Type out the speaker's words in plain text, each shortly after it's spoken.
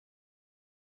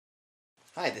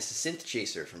Hi, this is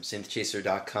Synthchaser from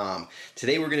synthchaser.com.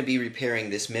 Today we're going to be repairing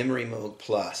this Memorymoog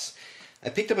Plus. I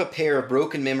picked up a pair of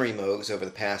broken Memorymoogs over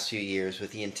the past few years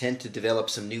with the intent to develop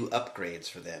some new upgrades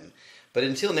for them. But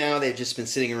until now they've just been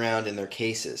sitting around in their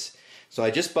cases. So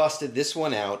I just busted this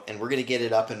one out and we're going to get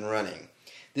it up and running.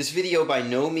 This video by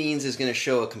no means is going to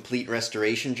show a complete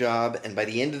restoration job, and by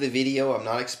the end of the video I'm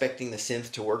not expecting the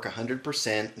synth to work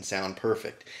 100% and sound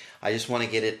perfect. I just want to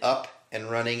get it up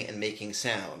and running and making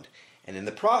sound. And in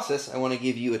the process, I want to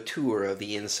give you a tour of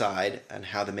the inside and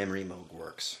how the Memorymoog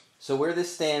works. So where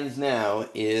this stands now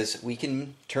is we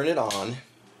can turn it on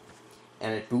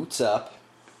and it boots up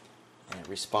and it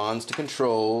responds to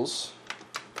controls.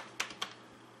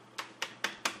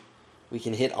 We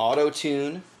can hit auto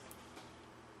tune,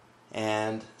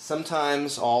 and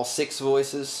sometimes all 6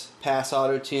 voices pass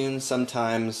auto tune,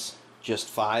 sometimes just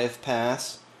 5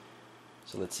 pass.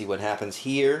 So let's see what happens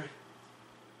here.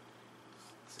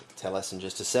 Tell us in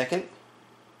just a second.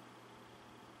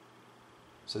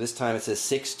 So this time it says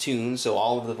 6 tunes, so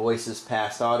all of the voices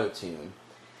passed auto-tune.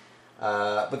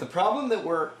 But the problem that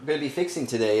we're going to be fixing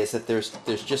today is that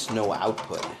there's just no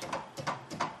output.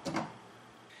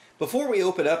 Before we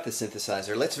open up the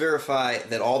synthesizer, let's verify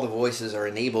that all the voices are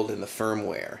enabled in the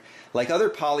firmware. Like other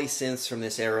polysynths from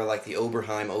this era, like the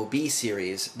Oberheim OB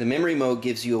series, the Memorymoog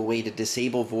gives you a way to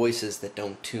disable voices that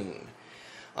don't tune.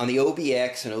 On the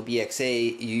OBX and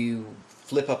OBXA, you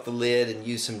flip up the lid and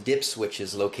use some dip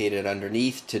switches located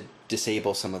underneath to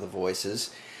disable some of the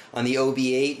voices. On the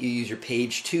OB8, you use your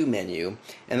page 2 menu.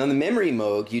 And on the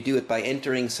Memorymoog, you do it by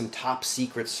entering some top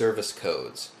secret service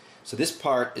codes. So this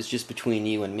part is just between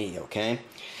you and me, okay?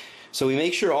 So we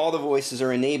make sure all the voices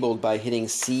are enabled by hitting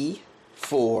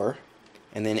C4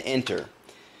 and then enter.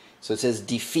 So it says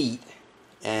defeat,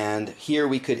 and here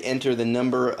we could enter the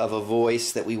number of a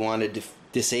voice that we wanted to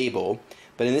disable,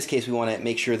 but in this case we want to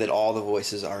make sure that all the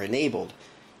voices are enabled.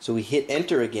 So we hit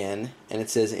enter again and it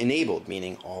says enabled,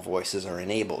 meaning all voices are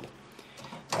enabled.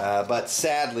 But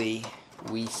sadly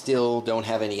we still don't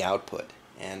have any output,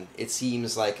 and it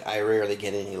seems like I rarely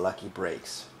get any lucky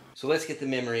breaks. So let's get the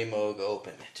Memorymoog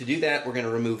open. To do that we're going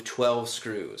to remove 12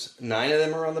 screws. 9 of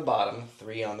them are on the bottom,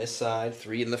 3 on this side,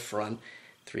 3 in the front,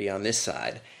 3 on this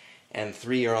side, and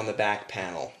 3 are on the back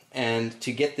panel. And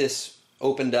to get this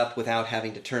opened up without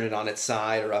having to turn it on its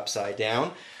side or upside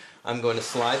down, I'm going to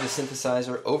slide the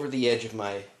synthesizer over the edge of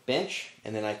my bench,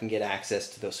 and then I can get access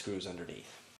to those screws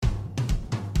underneath.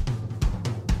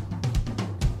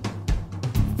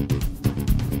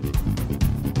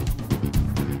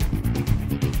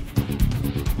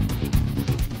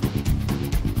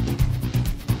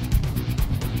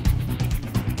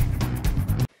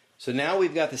 So now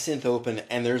we've got the synth open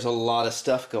and there's a lot of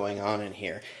stuff going on in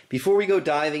here. Before we go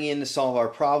diving in to solve our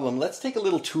problem, let's take a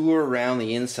little tour around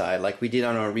the inside like we did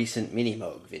on our recent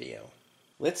Minimoog video.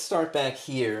 Let's start back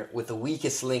here with the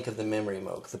weakest link of the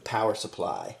Memorymoog, the power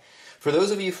supply. For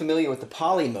those of you familiar with the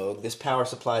Polymoog, this power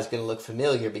supply is going to look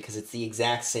familiar because it's the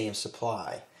exact same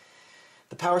supply.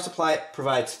 The power supply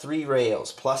provides 3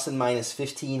 rails, plus and minus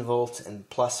 15 volts and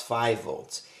plus 5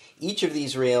 volts. Each of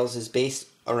these rails is based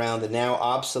around the now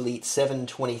obsolete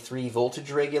 723 voltage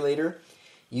regulator,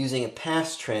 using a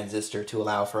pass transistor to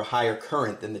allow for a higher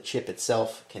current than the chip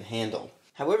itself can handle.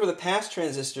 However, the pass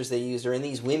transistors they use are in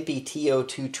these wimpy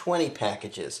TO220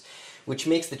 packages, which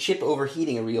makes the chip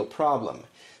overheating a real problem.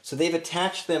 So they've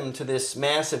attached them to this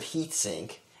massive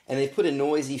heatsink, and they've put a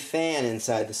noisy fan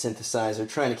inside the synthesizer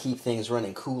trying to keep things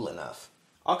running cool enough.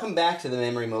 I'll come back to the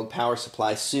Memorymoog power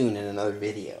supply soon in another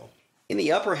video. In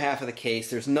the upper half of the case,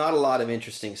 there's not a lot of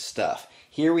interesting stuff.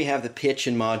 Here we have the pitch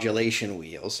and modulation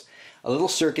wheels, a little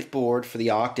circuit board for the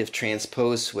octave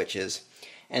transpose switches,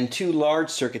 and 2 large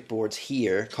circuit boards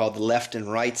here called the left and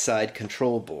right side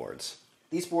control boards.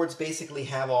 These boards basically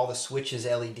have all the switches,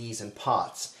 LEDs, and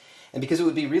pots. And because it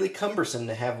would be really cumbersome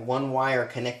to have one wire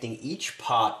connecting each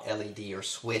pot, LED, or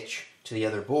switch to the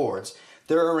other boards,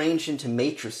 they're arranged into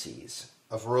matrices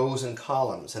of rows and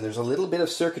columns, and there's a little bit of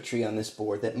circuitry on this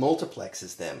board that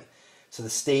multiplexes them, so the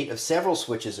state of several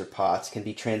switches or pots can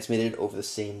be transmitted over the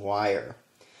same wire.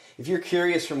 If you're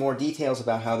curious for more details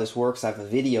about how this works, I have a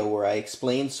video where I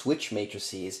explain switch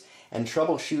matrices and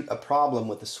troubleshoot a problem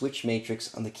with the switch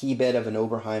matrix on the keybed of an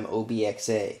Oberheim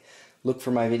OBXA. Look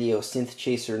for my video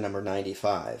Synthchaser number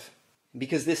 95.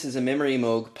 Because this is a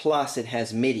Memorymoog Plus, it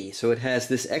has MIDI, so it has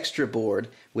this extra board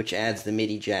which adds the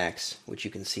MIDI jacks, which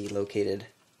you can see located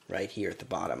right here at the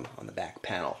bottom on the back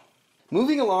panel.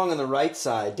 Moving along on the right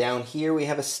side, down here we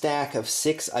have a stack of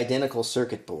 6 identical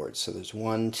circuit boards. So there's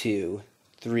 1, 2,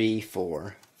 3,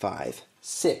 4, 5,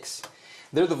 6.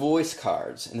 They're the voice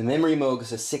cards, and the Memorymoog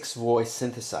is a 6-voice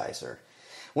synthesizer.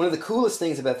 One of the coolest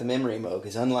things about the Memorymoog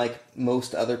is, unlike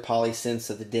most other polysynths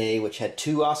of the day which had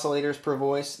 2 oscillators per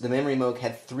voice, the Memorymoog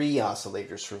had 3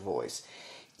 oscillators per voice,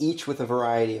 each with a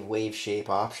variety of wave shape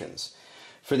options.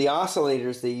 For the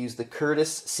oscillators, they used the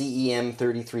Curtis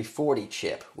CEM3340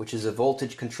 chip, which is a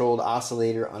voltage-controlled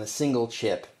oscillator on a single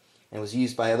chip, and was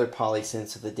used by other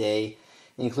polysynths of the day,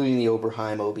 including the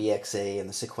Oberheim OBXA and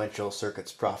the Sequential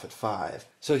Circuits Prophet 5.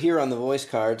 So here on the voice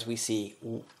cards, we see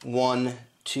 1,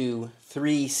 2,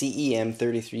 3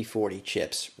 CEM3340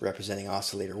 chips, representing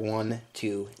oscillator 1,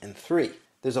 2, and 3.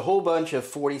 There's a whole bunch of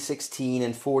 4016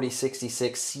 and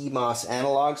 4066 CMOS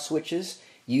analog switches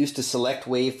used to select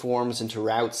waveforms and to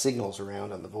route signals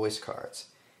around on the voice cards.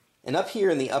 And up here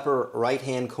in the upper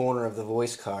right-hand corner of the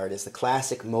voice card is the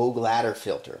classic Moog ladder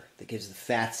filter that gives the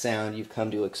fat sound you've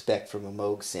come to expect from a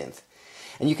Moog synth.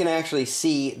 And you can actually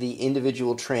see the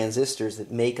individual transistors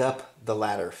that make up the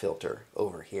ladder filter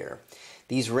over here.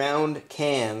 These round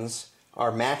cans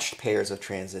are matched pairs of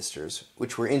transistors,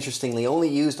 which were interestingly only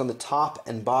used on the top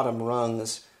and bottom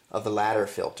rungs of the ladder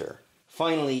filter.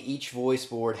 Finally, each voice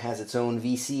board has its own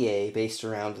VCA based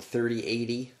around the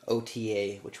 3080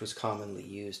 OTA, which was commonly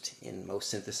used in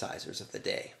most synthesizers of the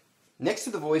day. Next to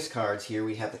the voice cards here,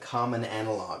 we have the common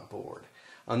analog board.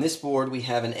 On this board, we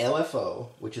have an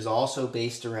LFO, which is also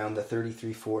based around the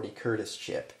 3340 Curtis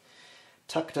chip.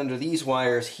 Tucked under these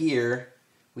wires here,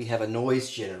 we have a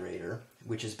noise generator,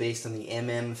 which is based on the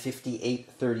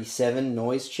MM5837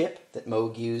 noise chip that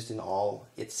Moog used in all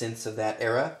its synths of that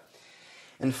era.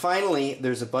 And finally,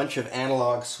 there's a bunch of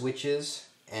analog switches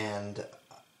and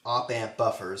op-amp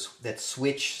buffers that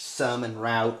switch, sum, and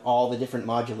route all the different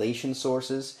modulation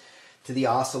sources to the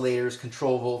oscillators,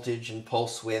 control voltage, and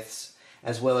pulse widths,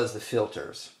 as well as the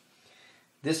filters.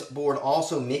 This board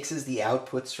also mixes the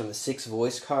outputs from the 6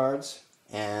 voice cards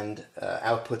and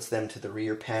outputs them to the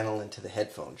rear panel and to the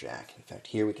headphone jack. In fact,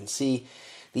 here we can see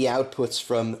the outputs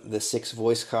from the 6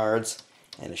 voice cards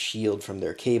and a shield from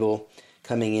their cable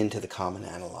coming into the common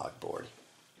analog board.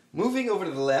 Moving over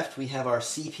to the left, we have our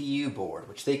CPU board,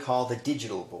 which they call the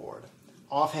digital board.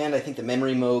 Offhand, I think the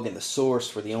Memorymoog and the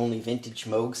Source were the only vintage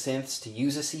Moog synths to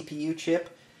use a CPU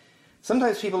chip.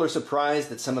 Sometimes people are surprised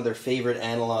that some of their favorite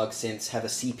analog synths have a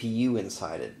CPU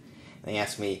inside it. They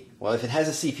ask me, well, if it has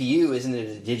a CPU, isn't it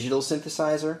a digital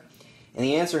synthesizer? And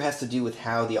the answer has to do with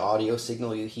how the audio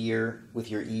signal you hear with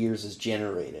your ears is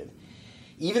generated.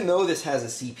 Even though this has a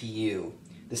CPU,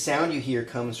 the sound you hear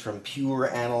comes from pure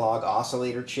analog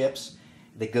oscillator chips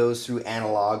that goes through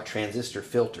analog transistor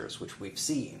filters, which we've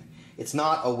seen. It's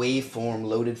not a waveform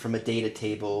loaded from a data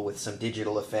table with some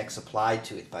digital effects applied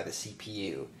to it by the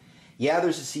CPU. Yeah,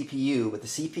 there's a CPU, but the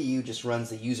CPU just runs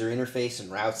the user interface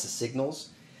and routes the signals.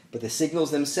 But the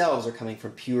signals themselves are coming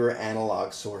from pure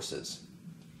analog sources.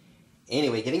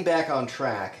 Anyway, getting back on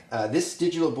track, this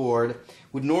digital board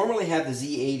would normally have the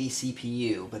Z80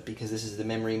 CPU, but because this is the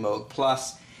Memorymoog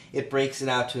Plus, it breaks it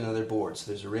out to another board.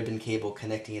 So there's a ribbon cable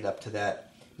connecting it up to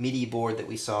that MIDI board that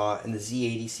we saw, and the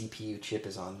Z80 CPU chip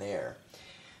is on there.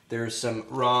 There's some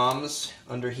ROMs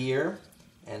under here,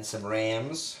 and some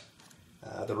RAMs.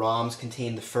 The ROMs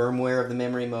contain the firmware of the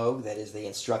Memorymoog, that is, they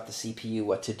instruct the CPU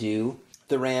what to do.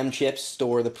 The RAM chips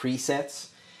store the presets,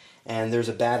 and there's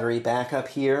a battery backup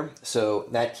here, so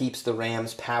that keeps the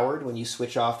RAMs powered when you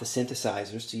switch off the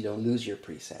synthesizers so you don't lose your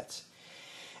presets.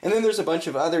 And then there's a bunch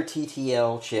of other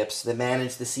TTL chips that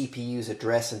manage the CPU's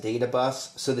address and data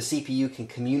bus, so the CPU can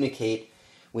communicate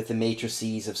with the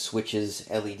matrices of switches,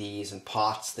 LEDs, and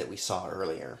pots that we saw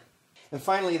earlier. And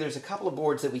finally, there's a couple of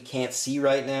boards that we can't see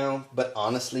right now, but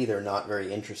honestly, they're not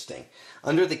very interesting.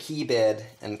 Under the key bed,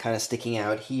 and kind of sticking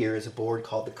out here, is a board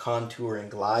called the Contour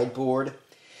and Glide board.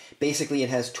 Basically, it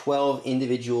has 12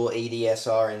 individual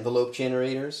ADSR envelope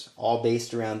generators, all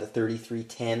based around the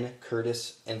 3310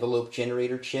 Curtis envelope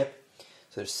generator chip.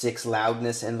 So there's 6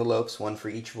 loudness envelopes, 1 for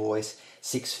each voice,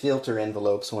 6 filter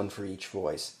envelopes, 1 for each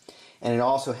voice. And it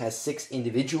also has 6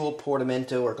 individual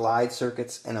portamento or glide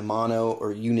circuits and a mono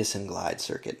or unison glide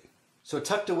circuit. So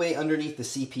tucked away underneath the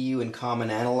CPU and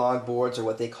common analog boards are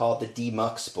what they call the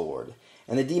demux board.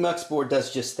 And the demux board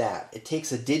does just that. It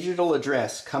takes a digital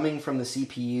address coming from the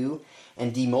CPU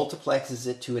and demultiplexes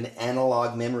it to an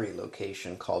analog memory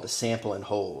location called a sample and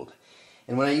hold.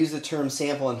 And when I use the term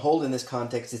sample and hold in this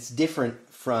context, it's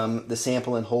different from the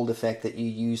sample and hold effect that you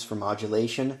use for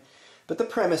modulation, but the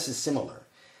premise is similar.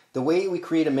 The way we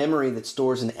create a memory that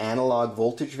stores an analog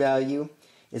voltage value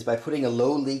is by putting a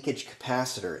low leakage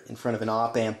capacitor in front of an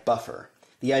op-amp buffer.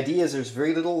 The idea is there's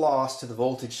very little loss to the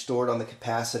voltage stored on the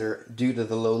capacitor due to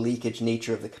the low leakage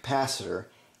nature of the capacitor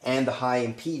and the high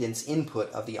impedance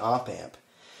input of the op-amp.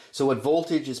 So what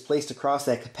voltage is placed across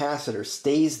that capacitor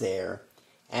stays there,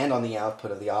 and on the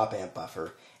output of the op-amp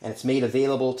buffer, and it's made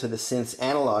available to the synth's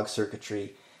analog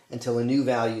circuitry until a new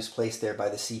value is placed there by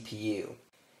the CPU.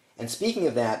 And speaking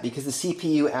of that, because the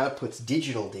CPU outputs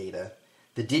digital data,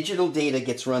 the digital data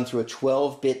gets run through a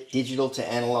 12-bit digital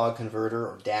to analog converter,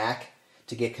 or DAC,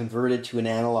 to get converted to an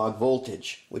analog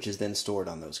voltage, which is then stored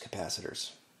on those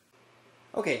capacitors.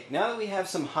 Okay, now that we have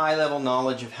some high-level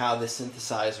knowledge of how this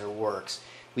synthesizer works,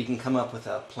 we can come up with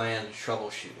a plan to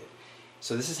troubleshoot it.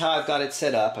 So this is how I've got it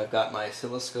set up. I've got my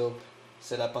oscilloscope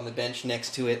set up on the bench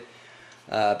next to it.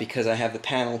 Because I have the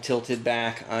panel tilted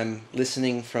back, I'm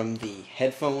listening from the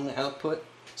headphone output.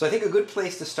 So I think a good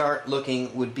place to start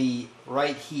looking would be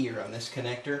right here on this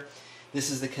connector. This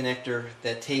is the connector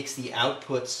that takes the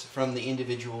outputs from the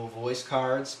individual voice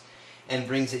cards and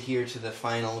brings it here to the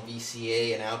final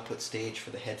VCA and output stage for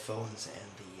the headphones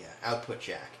and the output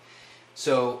jack.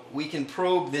 So we can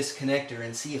probe this connector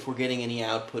and see if we're getting any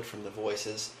output from the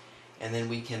voices, and then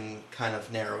we can kind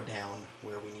of narrow down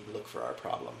where we need to look for our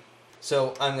problem.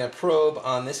 So I'm going to probe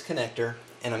on this connector,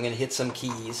 and I'm going to hit some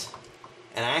keys,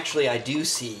 and actually I do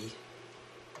see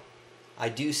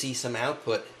some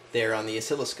output there on the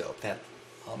oscilloscope.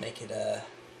 I'll make it a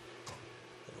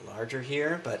little larger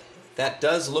here, but that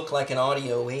does look like an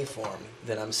audio waveform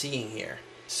that I'm seeing here.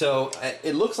 So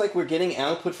it looks like we're getting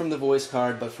output from the voice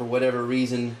card, but for whatever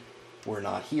reason we're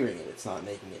not hearing it. It's not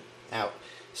making it out.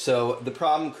 So the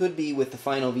problem could be with the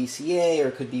final VCA, or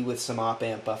it could be with some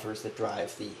op-amp buffers that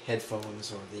drive the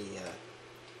headphones or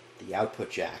the output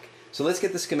jack. So let's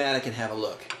get the schematic and have a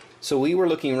look. So we were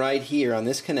looking right here on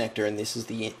this connector, and this is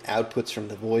the outputs from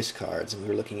the voice cards, and we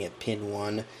were looking at pin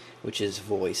 1, which is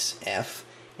voice F,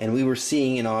 and we were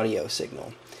seeing an audio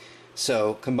signal.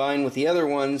 So combined with the other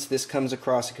ones, this comes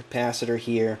across a capacitor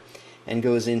here and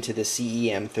goes into the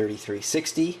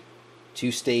CEM3360,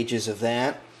 2 stages of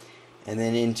that, and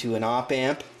then into an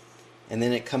op-amp, and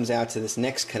then it comes out to this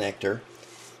next connector,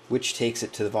 which takes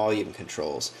it to the volume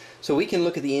controls. So we can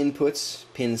look at the inputs,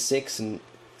 pin 6 and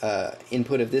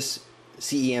input of this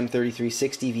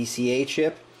CEM3360 VCA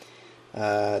chip.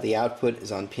 The output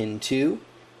is on pin 2,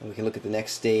 and we can look at the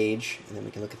next stage, and then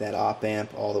we can look at that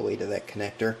op-amp all the way to that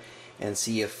connector and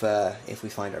see if we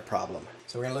find our problem.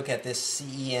 So we're going to look at this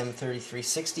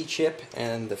CEM3360 chip,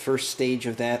 and the first stage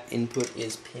of that input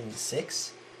is pin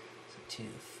 6. 2,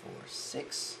 4,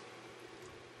 6.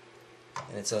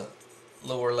 And it's a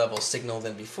lower level signal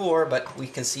than before, but we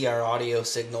can see our audio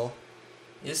signal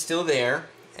is still there.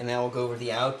 And now we'll go over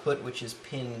the output, which is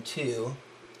pin 2,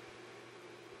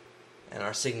 and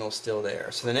our signal's still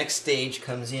there. So the next stage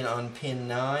comes in on pin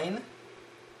 9,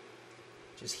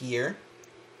 which is here,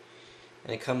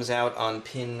 and it comes out on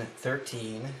pin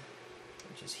 13,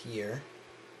 which is here.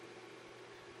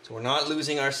 So we're not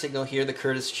losing our signal here. The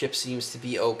Curtis chip seems to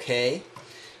be okay.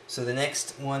 So the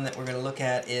next one that we're going to look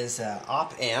at is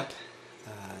op-amp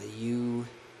U7.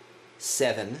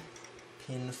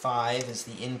 Pin 5 is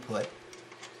the input.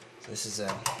 So this is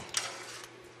a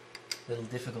little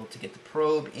difficult to get the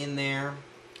probe in there.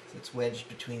 So it's wedged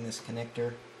between this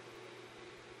connector.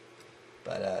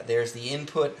 But there's the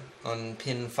input on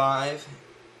pin 5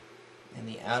 and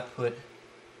the output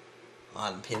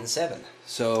on pin 7.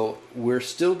 So we're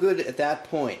still good at that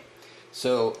point.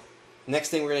 So next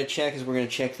thing we're going to check is we're going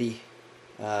to check the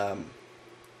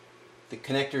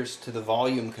connectors to the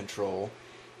volume control.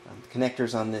 The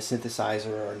connectors on the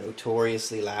synthesizer are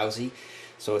notoriously lousy,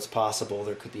 so it's possible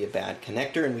there could be a bad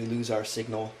connector and we lose our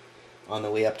signal on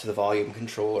the way up to the volume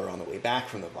control or on the way back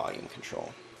from the volume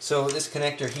control. So this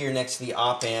connector here next to the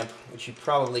op-amp, which you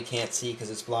probably can't see because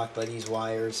it's blocked by these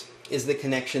wires, is the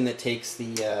connection that takes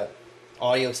the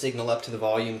audio signal up to the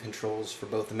volume controls for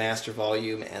both the master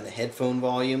volume and the headphone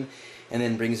volume, and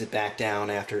then brings it back down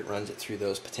after it runs it through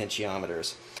those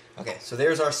potentiometers. Okay, so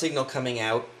there's our signal coming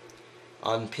out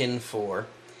on pin 4,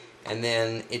 and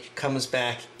then it comes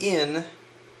back in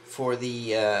for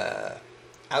the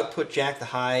output jack, the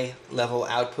high level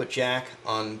output jack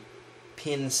on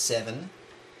pin 7,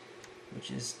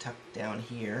 which is tucked down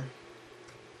here.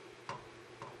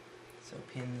 So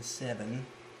pin 7,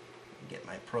 get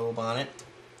my probe on it.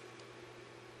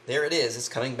 There it is. It's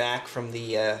coming back from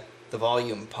the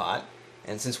volume pot.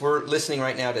 And since we're listening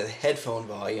right now to the headphone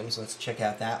volumes, let's check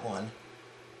out that one.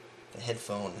 The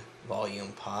headphone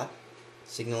volume pot.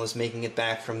 Signal is making it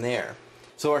back from there.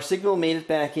 So our signal made it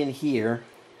back in here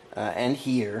and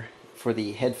here for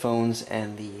the headphones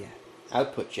and the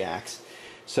output jacks.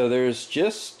 So there's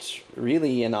just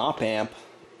really an op-amp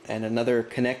and another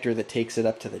connector that takes it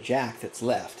up to the jack that's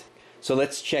left. So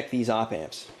let's check these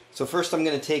op-amps. So first I'm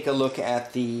going to take a look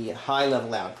at the high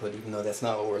level output, even though that's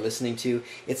not what we're listening to.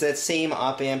 It's that same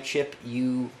op-amp chip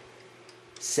U7,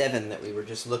 7 that we were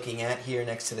just looking at here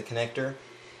next to the connector.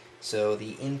 So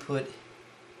the input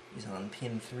is on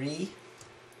pin 3. So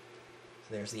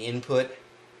there's the input,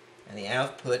 and the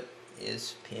output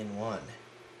is pin 1.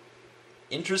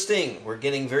 Interesting. We're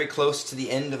getting very close to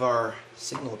the end of our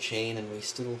signal chain, and we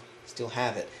still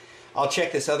have it. I'll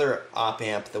check this other op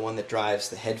amp, the one that drives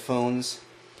the headphones.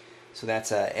 So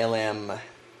that's a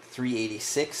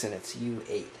LM386, and it's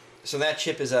U8. So that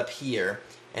chip is up here,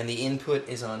 and the input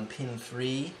is on pin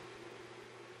 3,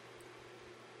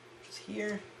 which is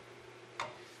here.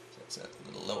 So it's a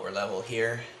little lower level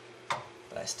here,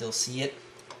 but I still see it.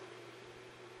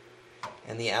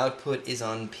 And the output is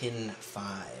on pin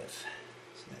 5.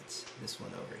 So that's this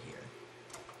one over here.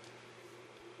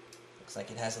 Looks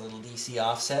like it has a little DC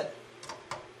offset,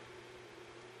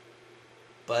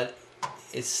 but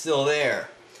it's still there.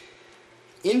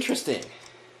 Interesting.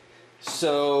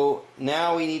 So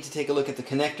now we need to take a look at the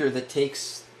connector that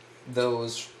takes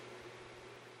those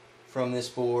from this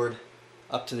board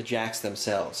up to the jacks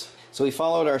themselves. So we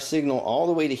followed our signal all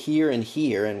the way to here,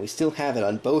 and we still have it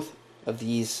on both of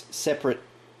these separate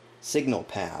signal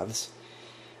paths.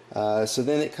 So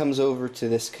then it comes over to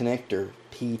this connector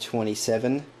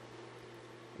P27,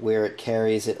 where it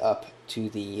carries it up to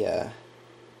the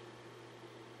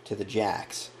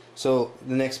jacks. So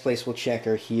the next place we'll check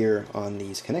are here on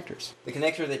these connectors. The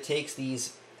connector that takes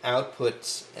these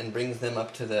outputs and brings them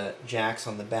up to the jacks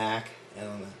on the back and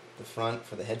on the front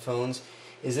for the headphones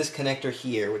is this connector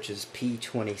here, which is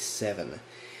P27.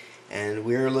 And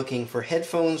we're looking for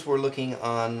headphones, we're looking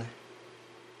on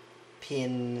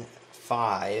pin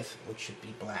 5, which should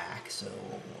be black. So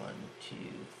 1, 2, 3,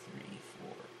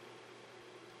 4,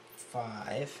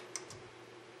 5.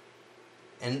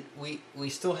 And we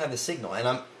still have the signal,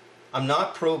 and I'm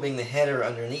not probing the header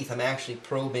underneath. I'm actually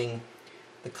probing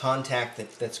the contact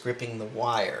that's gripping the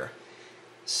wire.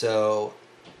 So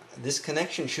this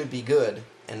connection should be good,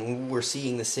 and we're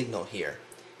seeing the signal here.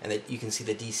 And that you can see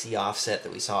the DC offset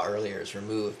that we saw earlier is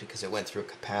removed because it went through a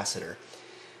capacitor.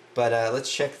 But let's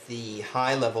check the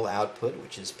high level output,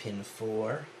 which is pin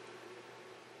 4.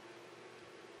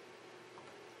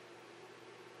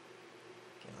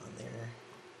 Get on there.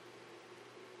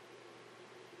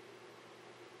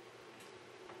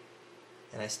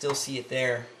 And I still see it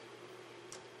there.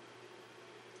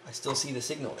 I still see the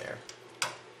signal there.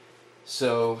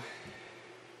 So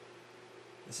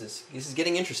this is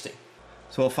getting interesting.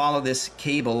 So we'll follow this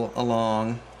cable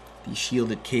along, these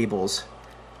shielded cables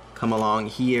come along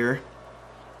here,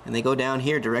 and they go down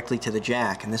here directly to the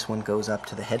jack, and this one goes up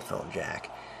to the headphone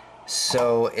jack.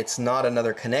 So it's not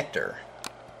another connector.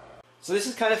 So this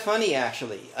is kind of funny,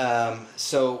 actually.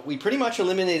 So we pretty much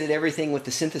eliminated everything with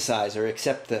the synthesizer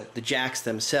except the jacks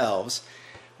themselves.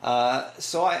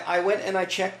 So I went and I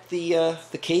checked the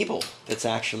cable that's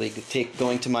actually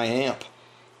going to my amp,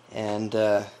 and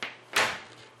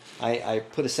I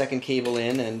put a second cable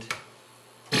in, and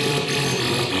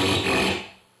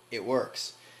it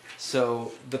works.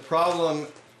 So the problem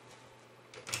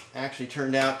actually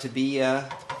turned out to be a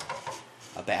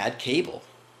bad cable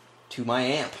to my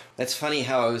amp. That's funny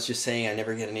how I was just saying I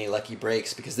never get any lucky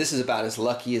breaks, because this is about as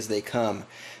lucky as they come.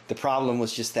 The problem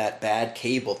was just that bad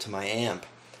cable to my amp.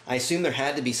 I assumed there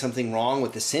had to be something wrong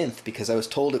with the synth because I was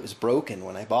told it was broken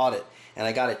when I bought it, and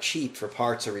I got it cheap for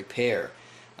parts or repair.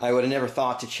 I would have never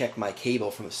thought to check my cable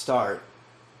from the start,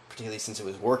 particularly since it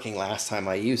was working last time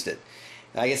I used it.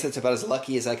 I guess that's about as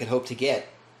lucky as I could hope to get.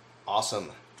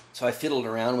 Awesome. So I fiddled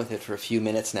around with it for a few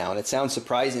minutes now, and it sounds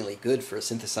surprisingly good for a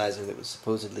synthesizer that was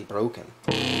supposedly broken.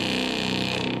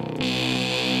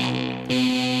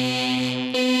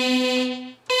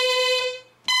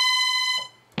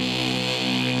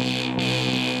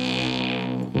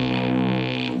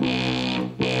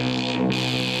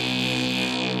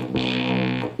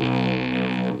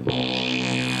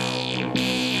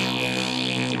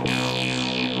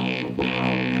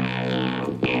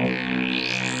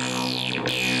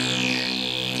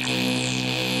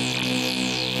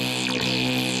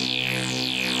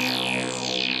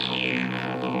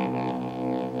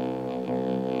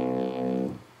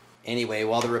 Anyway,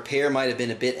 while the repair might have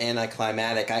been a bit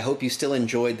anticlimactic, I hope you still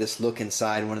enjoyed this look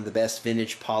inside one of the best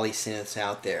vintage polysynths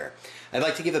out there. I'd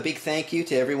like to give a big thank you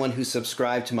to everyone who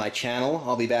subscribed to my channel.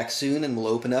 I'll be back soon and we'll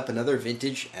open up another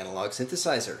vintage analog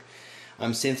synthesizer.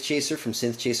 I'm Synthchaser from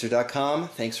synthchaser.com.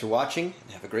 Thanks for watching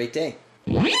and have a great day.